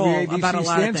knows it all WABC about a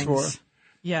lot of things. For.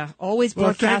 Yeah, always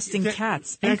broadcasting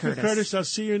cats. Thank you, Curtis. Curtis. I'll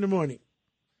see you in the morning.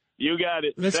 You got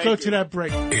it. Let's go to that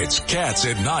break. It's Cats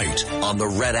at Night on the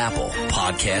Red Apple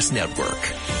Podcast Network.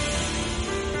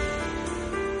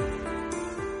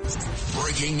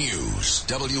 Breaking news,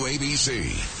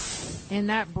 WABC. In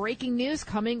that breaking news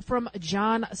coming from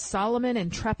John Solomon,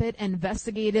 intrepid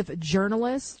investigative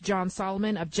journalist. John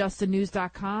Solomon of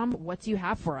JustinNews.com. What do you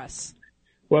have for us?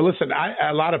 Well, listen,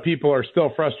 a lot of people are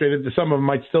still frustrated. Some of them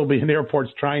might still be in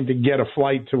airports trying to get a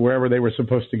flight to wherever they were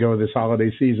supposed to go this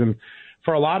holiday season.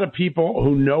 For a lot of people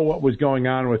who know what was going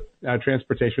on with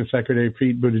Transportation Secretary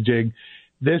Pete Buttigieg,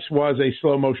 this was a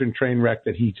slow-motion train wreck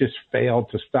that he just failed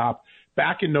to stop.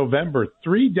 Back in November,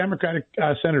 3 Democratic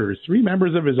senators, 3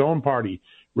 members of his own party,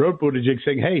 wrote Buttigieg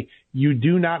saying, hey, you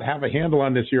do not have a handle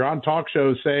on this. You're on talk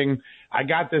shows saying, I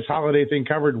got this holiday thing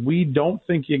covered. We don't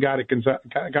think you got it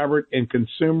covered, and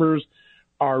consumers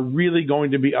are really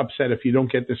going to be upset if you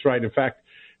don't get this right. In fact,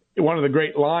 one of the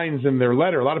great lines in their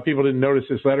letter, a lot of people didn't notice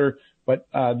this letter, but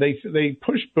they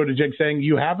pushed Buttigieg saying,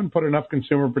 you haven't put enough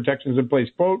consumer protections in place.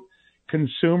 Quote,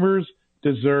 consumers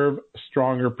deserve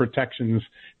stronger protections.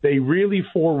 They really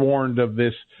forewarned of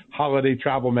this holiday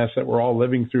travel mess that we're all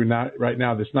living through right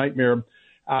now, this nightmare.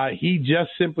 He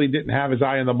just simply didn't have his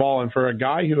eye on the ball. And for a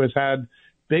guy who has had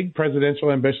big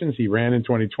presidential ambitions, he ran in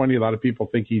 2020. A lot of people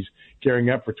think he's gearing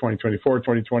up for 2024,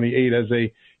 2028 as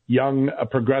a young,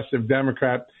 progressive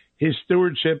Democrat. His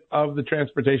stewardship of the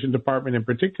Transportation Department, and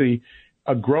particularly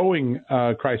a growing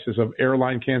crisis of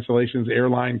airline cancellations,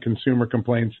 airline consumer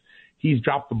complaints, he's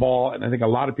dropped the ball, and I think a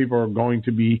lot of people are going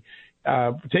to be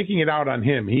taking it out on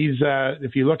him. He's,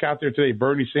 if you look out there today,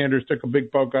 Bernie Sanders took a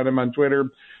big poke at him on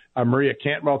Twitter. Maria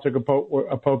Cantwell took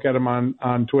a poke at him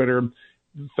on Twitter.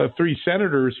 The three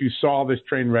senators who saw this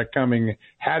train wreck coming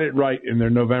had it right in their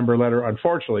November letter.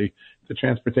 Unfortunately, the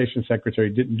transportation secretary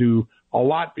didn't do a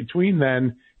lot between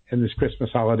then and this Christmas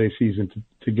holiday season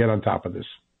to get on top of this.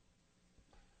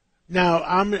 Now,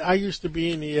 I used to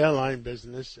be in the airline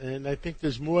business, and I think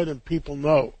there's more than people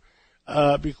know,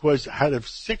 because out of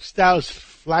 6,000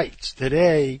 flights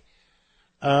today,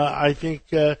 I think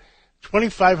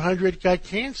 2,500 got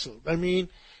canceled. I mean,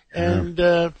 and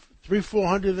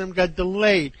 300-400 of them got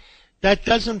delayed. That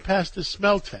doesn't pass the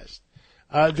smell test.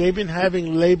 They've been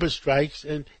having labor strikes,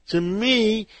 and to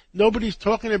me, nobody's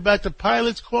talking about the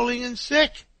pilots calling in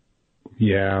sick.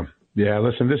 Yeah.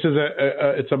 Listen, this is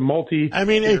it's a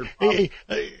multi-tier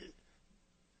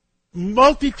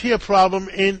problem,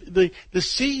 and the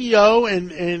CEO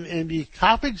and the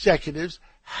top executives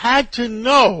had to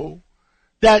know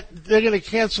that they're going to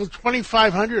cancel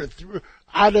 2,500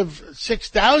 out of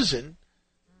 6,000,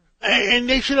 and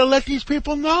they should have let these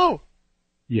people know.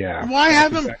 Yeah. Why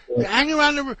have them hang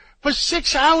around for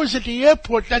 6 hours at the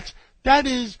airport? That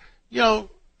is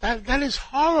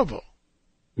horrible.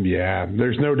 Yeah,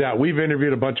 there's no doubt. We've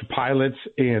interviewed a bunch of pilots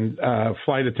and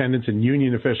flight attendants and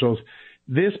union officials.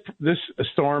 This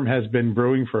storm has been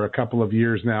brewing for a couple of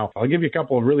years now. I'll give you a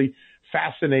couple of really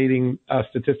fascinating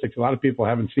statistics a lot of people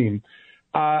haven't seen.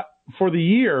 For the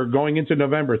year going into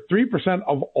November, 3%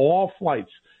 of all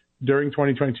flights during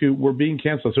 2022 were being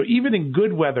canceled. So even in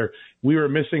good weather, we were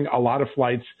missing a lot of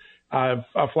flights.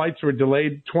 Flights were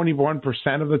delayed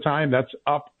 21% of the time. That's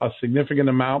up a significant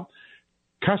amount.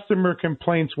 Customer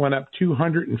complaints went up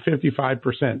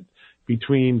 255%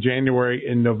 between January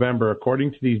and November,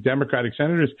 according to these Democratic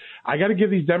senators. I got to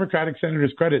give these Democratic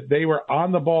senators credit. They were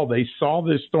on the ball. They saw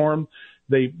this storm.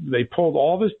 They pulled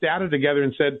all this data together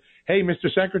and said, hey,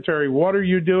 Mr. Secretary, what are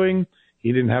you doing?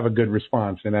 He didn't have a good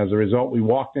response. And as a result, we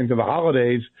walked into the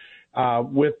holidays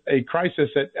with a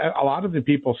crisis that a lot of the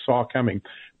people saw coming.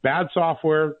 Bad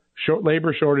software,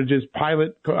 labor shortages,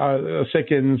 pilot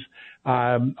sick-ins,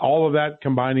 all of that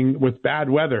combining with bad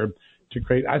weather to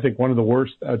create, I think, one of the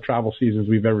worst travel seasons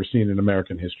we've ever seen in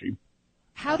American history.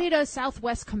 How did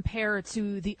Southwest compare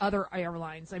to the other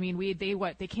airlines? I mean,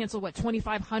 they canceled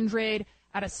 2,500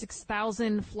 out of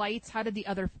 6,000 flights. How did the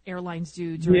other airlines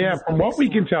do? From what we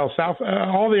can tell,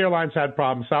 all the airlines had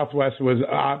problems. Southwest was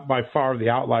by far the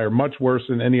outlier, much worse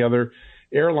than any other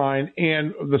airline,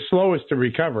 and the slowest to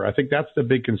recover. I think that's the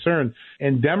big concern.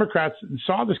 And Democrats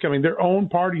saw this coming. Their own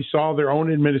party saw their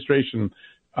own administration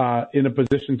in a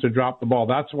position to drop the ball.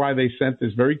 That's why they sent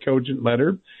this very cogent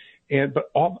letter.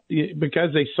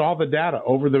 Because they saw the data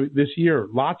over this year,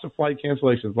 lots of flight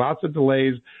cancellations, lots of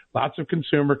delays, lots of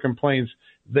consumer complaints.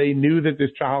 They knew that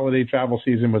this holiday travel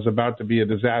season was about to be a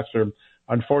disaster.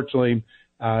 Unfortunately,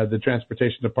 the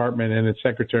Transportation Department and its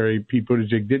Secretary, Pete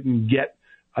Buttigieg, didn't get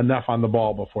enough on the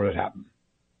ball before it happened.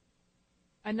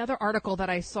 Another article that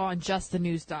I saw on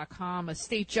justthenews.com, a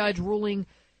state judge ruling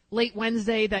late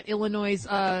Wednesday that Illinois'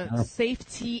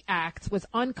 Safety Act was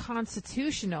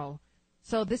unconstitutional.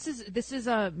 So this is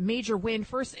a major win.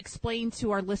 First, explain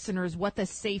to our listeners what the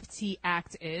Safety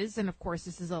Act is. And, of course,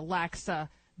 this is a lax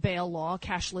bail law,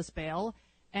 cashless bail.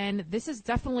 And this is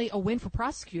definitely a win for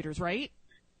prosecutors, right?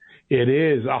 It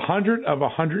is. 100 of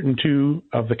 102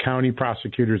 of the county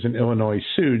prosecutors in Illinois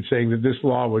sued, saying that this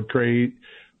law would create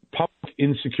public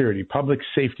insecurity, public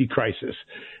safety crisis.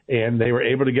 And they were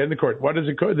able to get into court. What is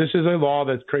it? This is a law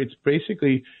that creates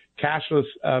basically cashless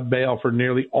bail for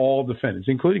nearly all defendants,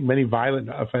 including many violent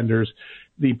offenders.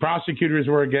 The prosecutors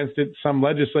were against it. Some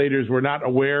legislators were not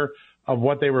aware of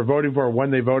what they were voting for, or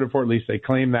when they voted for, at least they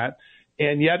claim that.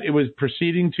 And yet it was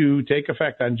proceeding to take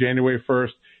effect on January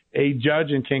 1st. A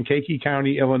judge in Kankakee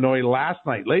County, Illinois,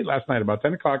 late last night, about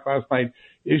 10 o'clock last night,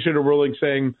 issued a ruling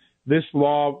saying this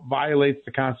law violates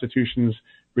the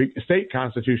state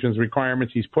constitution's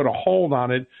requirements. He's put a hold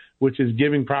on it, which is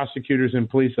giving prosecutors and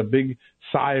police a big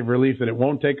sigh of relief that it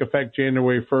won't take effect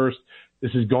January 1st.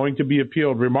 This is going to be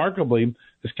appealed. Remarkably,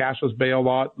 this cashless bail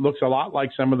law looks a lot like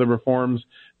some of the reforms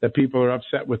that people are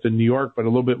upset with in New York, but a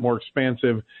little bit more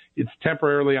expansive. It's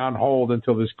temporarily on hold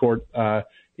until this court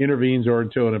intervenes or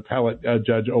until an appellate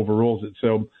judge overrules it.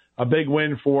 So a big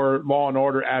win for law and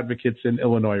order advocates in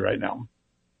Illinois right now.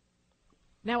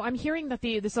 Now, I'm hearing that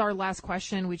this is our last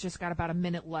question. We just got about a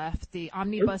minute left. The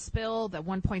omnibus bill, the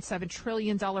 $1.7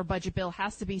 trillion budget bill,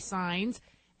 has to be signed.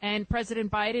 And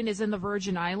President Biden is in the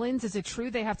Virgin Islands. Is it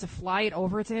true they have to fly it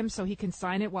over to him so he can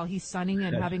sign it while he's sunning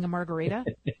and having a margarita?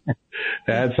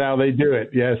 That's how they do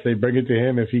it. Yes, they bring it to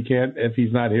him if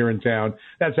he's not here in town.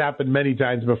 That's happened many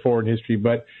times before in history.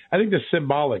 But I think the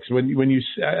symbolics,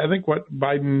 I think what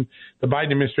the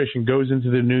Biden administration goes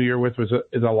into the new year with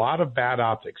is a lot of bad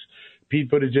optics. Pete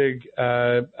Buttigieg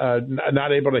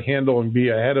not able to handle and be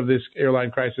ahead of this airline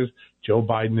crisis. Joe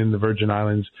Biden in the Virgin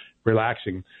Islands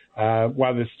relaxing.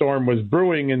 While the storm was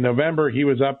brewing in November, he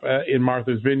was up in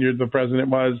Martha's Vineyard. The president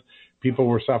was. People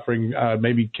were suffering,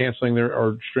 maybe canceling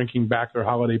or shrinking back their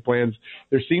holiday plans.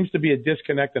 There seems to be a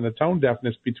disconnect and a tone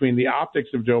deafness between the optics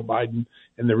of Joe Biden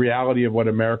and the reality of what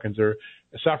Americans are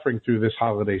suffering through this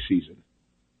holiday season.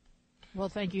 Well,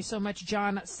 thank you so much,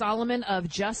 John Solomon of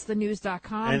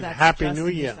JustTheNews.com. And Happy New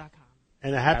Year.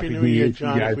 And a Happy New Year,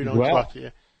 John, if we don't talk to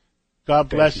you. God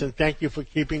bless and thank you for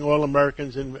keeping all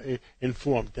Americans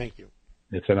informed. Thank you.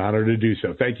 It's an honor to do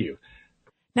so. Thank you.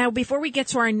 Now, before we get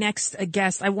to our next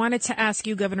guest, I wanted to ask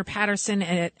you, Governor Patterson,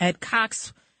 at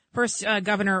Cox. First,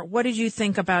 Governor, what did you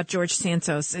think about George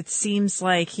Santos? It seems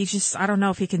like I don't know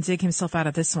if he can dig himself out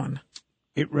of this one.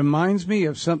 It reminds me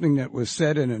of something that was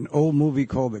said in an old movie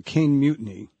called The Caine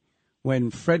Mutiny,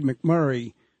 when Fred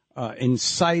McMurray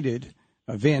incited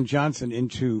Van Johnson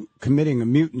into committing a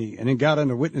mutiny and then got on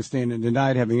the witness stand and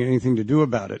denied having anything to do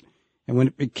about it. And when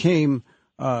it became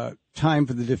time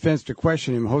for the defense to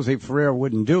question him, Jose Ferrer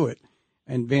wouldn't do it.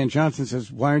 And Van Johnson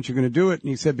says, why aren't you going to do it? And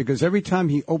he said, because every time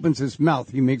he opens his mouth,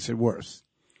 he makes it worse.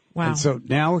 Wow. And so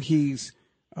now he's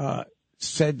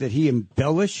said that he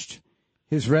embellished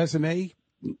his resume.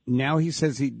 Now he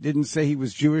says he didn't say he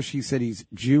was Jewish. He said he's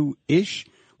Jewish,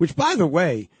 which, by the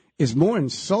way, is more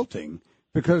insulting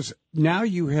because now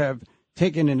you have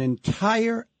taken an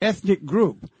entire ethnic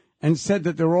group and said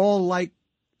that they're all like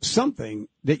something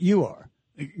that you are.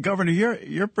 Governor,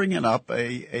 you're bringing up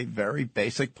a very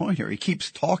basic point here. He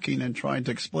keeps talking and trying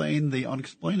to explain the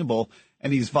unexplainable,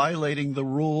 and he's violating the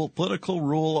political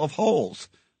rule of holes.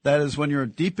 That is, when you're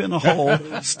deep in a hole,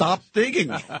 stop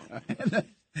digging.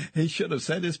 He should have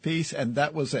said his piece, and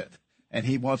that was it. And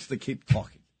he wants to keep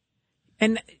talking.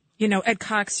 And, Ed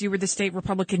Cox, you were the state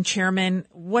Republican chairman.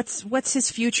 What's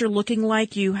his future looking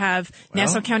like? You have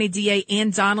Nassau County DA Ann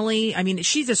Donnelly. I mean,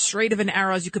 she's as straight of an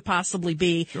arrow as you could possibly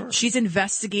be. Sure. She's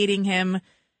investigating him.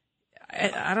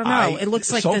 I don't know. It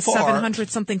looks like the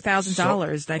 $700-something thousand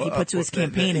that he put to his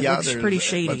campaign. It looks pretty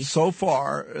shady. But so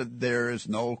far, there is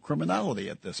no criminality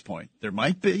at this point. There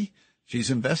might be. She's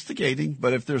investigating,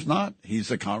 but if there's not, he's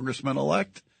a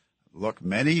congressman-elect. Look,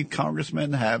 many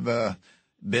congressmen have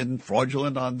been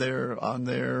fraudulent on their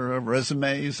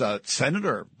resumes.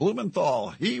 Senator Blumenthal,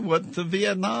 he went to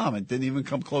Vietnam and didn't even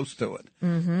come close to it.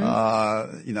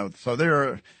 Mm-hmm.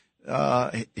 So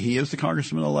he is the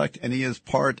congressman-elect, and he is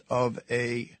part of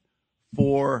a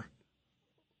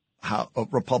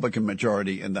Republican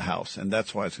majority in the House, and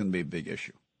that's why it's going to be a big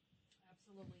issue.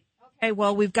 Okay,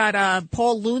 well, we've got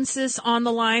Paul Lountzis on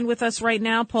the line with us right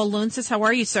now. Paul Lountzis, how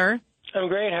are you, sir? I'm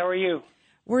great. How are you?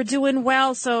 We're doing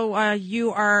well. So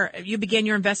you began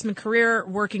your investment career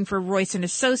working for Royce &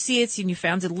 Associates, and you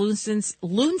founded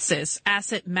Lountzis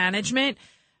Asset Management.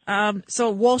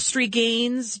 So Wall Street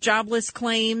gains, jobless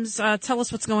claims. Tell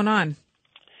us what's going on.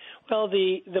 Well,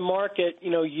 the market,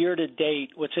 year to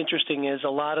date, what's interesting is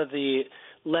a lot of the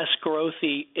less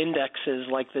growthy indexes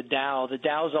like the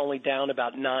Dow's only down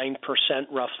about 9%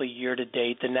 roughly year to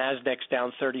date. The Nasdaq's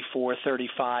down 34,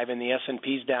 35, and the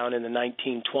S&P's down in the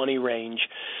 19-20 range.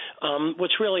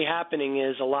 What's really happening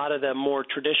is a lot of the more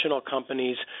traditional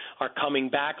companies are coming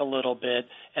back a little bit,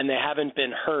 and they haven't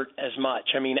been hurt as much.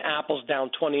 I mean, Apple's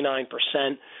down 29%,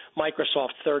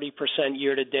 Microsoft 30%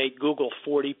 year to date, Google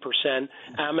 40%,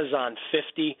 Amazon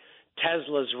 50%.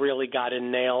 Tesla's really got it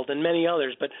nailed, and many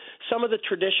others. But some of the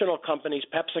traditional companies,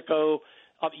 PepsiCo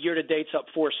up year to date's up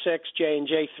 4.6,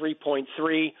 J&J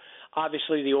 3.3.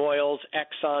 Obviously, the oils,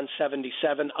 Exxon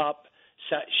 77 up,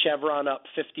 Chevron up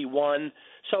 51.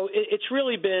 So it's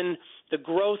really been the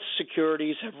growth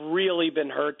securities have really been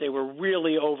hurt. They were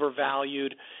really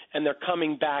overvalued, and they're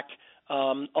coming back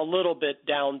a little bit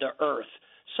down to earth.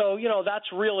 So that's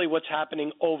really what's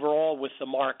happening overall with the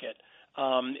market.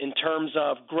 in terms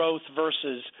of growth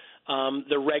versus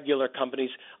the regular companies.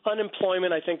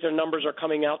 Unemployment, I think their numbers are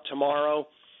coming out tomorrow.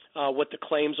 What the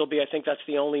claims will be, I think that's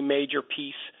the only major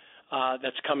piece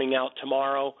that's coming out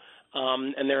tomorrow.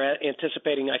 And they're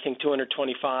anticipating, I think,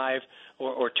 225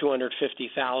 or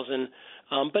 250,000.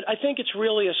 But I think it's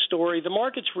really a story. The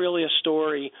market's really a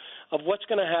story of what's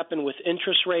going to happen with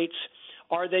interest rates.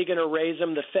 Are they going to raise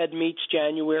them? The Fed meets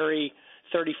January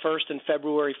 31st and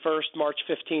February 1st, March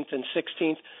 15th and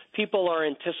 16th. People are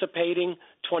anticipating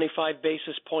 25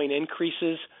 basis point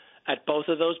increases at both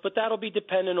of those, but that'll be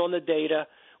dependent on the data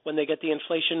when they get the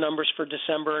inflation numbers for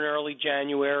December and early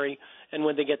January, and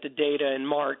when they get the data in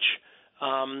March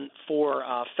for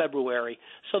February.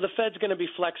 So the Fed's going to be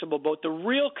flexible, but the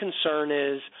real concern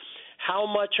is how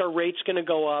much are rates going to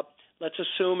go up? Let's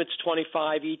assume it's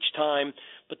 25 each time,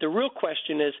 but the real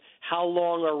question is how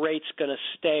long are rates going to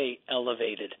stay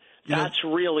elevated? That's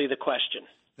really the question.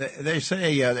 They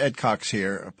say, Ed Cox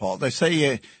here, Paul, they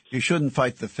say you shouldn't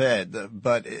fight the Fed,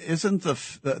 but isn't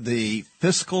the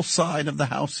fiscal side of the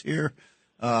house here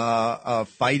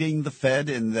fighting the Fed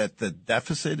in that the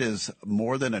deficit is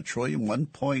more than $1 trillion,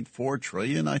 $1.4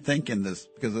 trillion, I think, because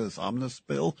of this omnibus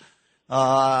bill?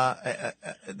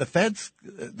 The Fed's,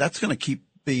 that's going to keep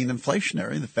being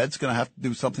inflationary. The Fed's going to have to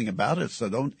do something about it. So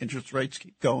don't interest rates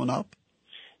keep going up?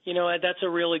 You know, Ed, that's a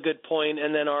really good point.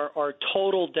 And then our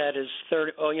total debt is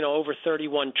over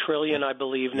 $31 trillion, I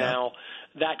believe now.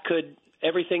 That could,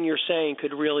 everything you're saying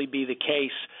could really be the case.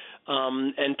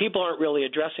 And people aren't really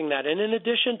addressing that. And in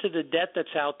addition to the debt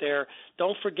that's out there,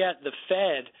 don't forget the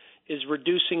Fed is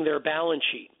reducing their balance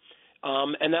sheet.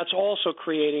 And that's also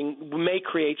may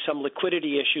create some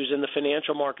liquidity issues in the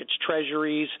financial markets,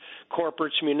 treasuries,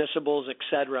 corporates, municipals, et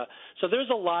cetera. So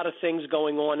there's a lot of things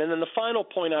going on. And then the final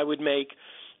point I would make,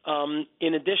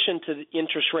 in addition to the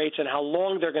interest rates and how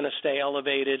long they're going to stay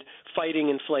elevated, fighting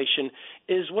inflation,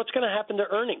 is what's going to happen to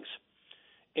earnings.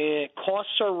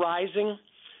 Costs are rising.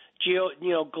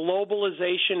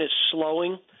 Globalization is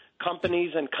slowing.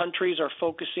 Companies and countries are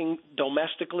focusing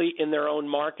domestically in their own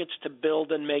markets to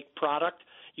build and make product.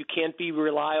 You can't be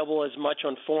reliable as much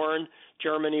on foreign.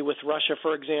 Germany with Russia,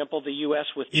 for example, the U.S.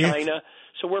 with China.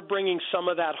 So we're bringing some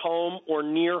of that home or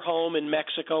near home in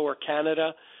Mexico or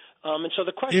Canada. And so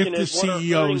the question is, what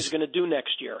are earnings going to do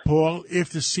next year? Paul,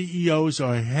 if the CEOs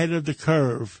are ahead of the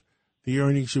curve, the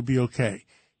earnings will be okay.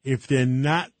 If they're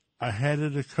not ahead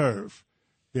of the curve,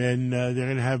 then they're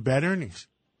going to have bad earnings.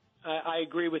 I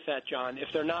agree with that, John. If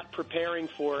they're not preparing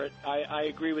for it, I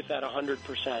agree with that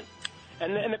 100%.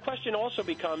 And the question also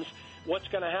becomes, what's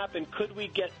going to happen? Could we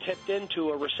get tipped into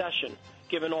a recession,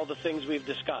 given all the things we've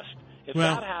discussed? If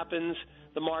that happens,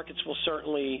 the markets will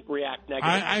certainly react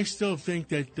negatively. I still think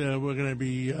that we're going to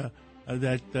be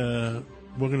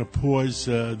we're going to pause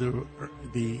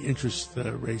the interest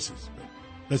raises. But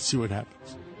let's see what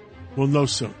happens. We'll know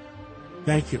soon.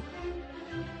 Thank you.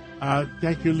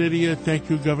 Thank you, Lydia. Thank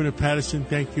you, Governor Patterson.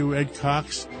 Thank you, Ed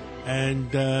Cox.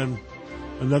 And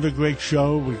another great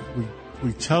show.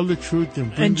 We tell the truth and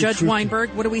bring and the Judge truth.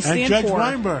 Weinberg, what do we stand and Judge for?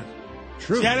 Weinberg.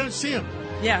 Truth. See, I don't see him.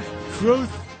 Yeah.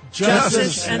 Truth,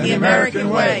 justice, and the American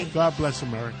way. God bless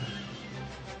America.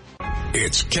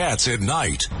 It's Cats at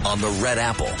Night on the Red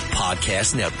Apple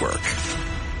Podcast Network.